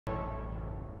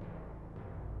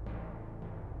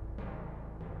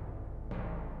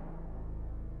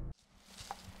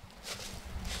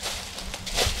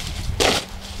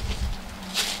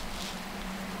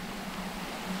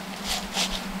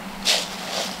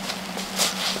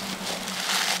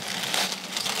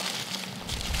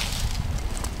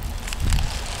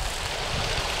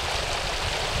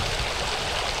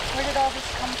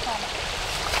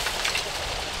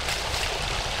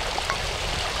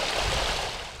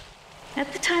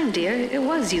At the time, dear, it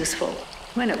was useful.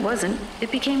 When it wasn't,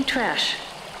 it became trash.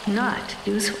 Not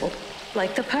useful.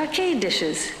 Like the parquet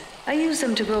dishes. I used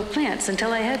them to grow plants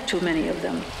until I had too many of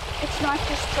them. It's not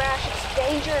just trash, it's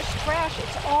dangerous trash.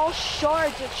 It's all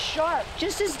shards, it's sharp.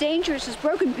 Just as dangerous as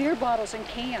broken beer bottles and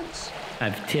cans.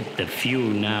 I've tipped a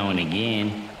few now and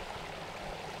again.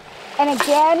 And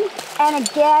again, and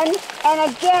again,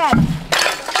 and again.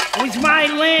 It was my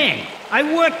land. I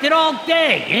worked it all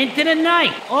day, into the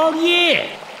night, all year.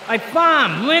 I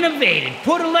farmed, renovated,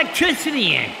 put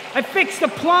electricity in. I fixed the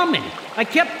plumbing. I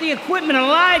kept the equipment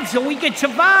alive so we could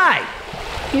survive.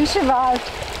 You survived,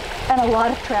 and a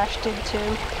lot of trash did too.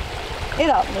 It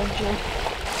outlived you.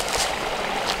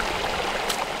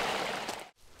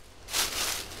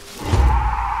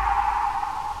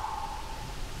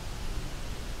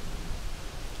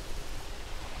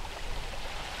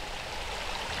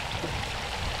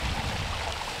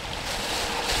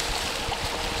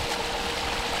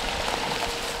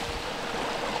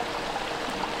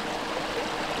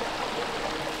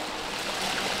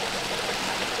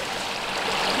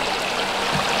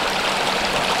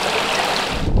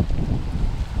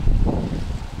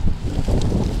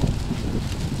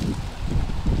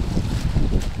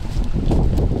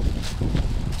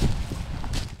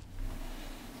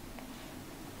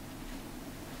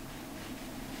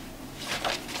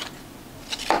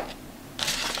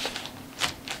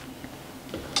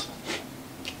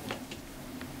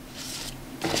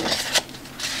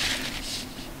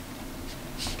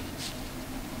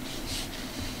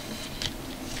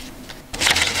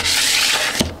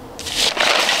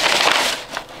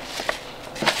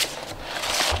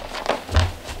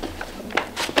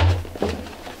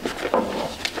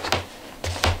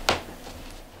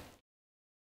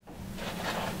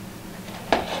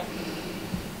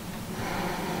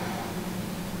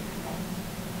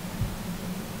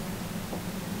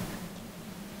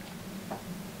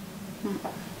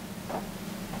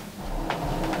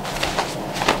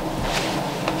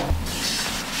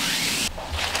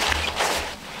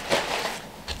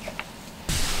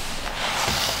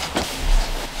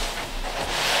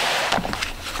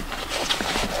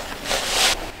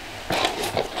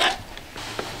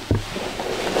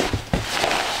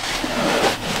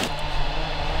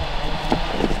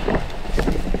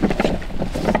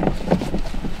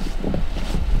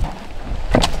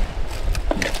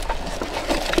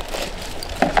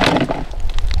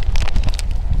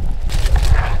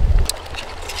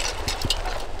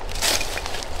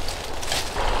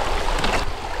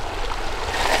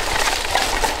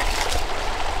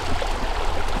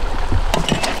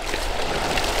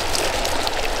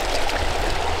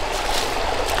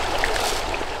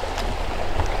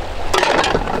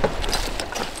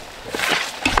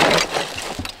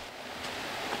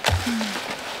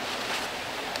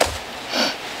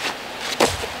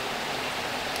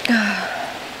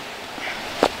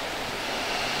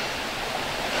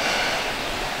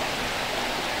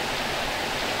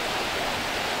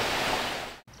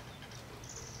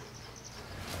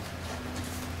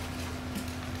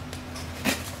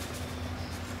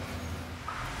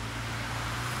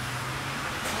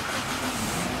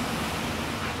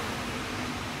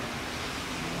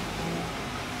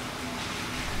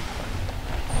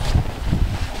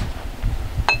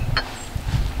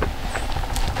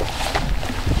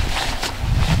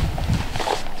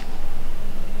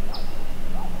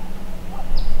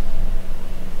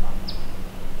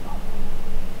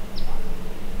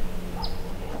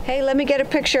 Hey, let me get a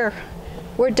picture.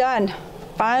 We're done.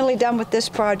 Finally done with this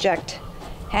project.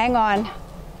 Hang on.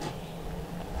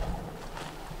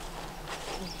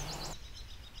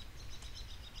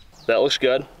 That looks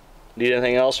good. Need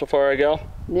anything else before I go?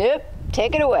 Nope.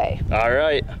 Take it away. All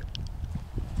right.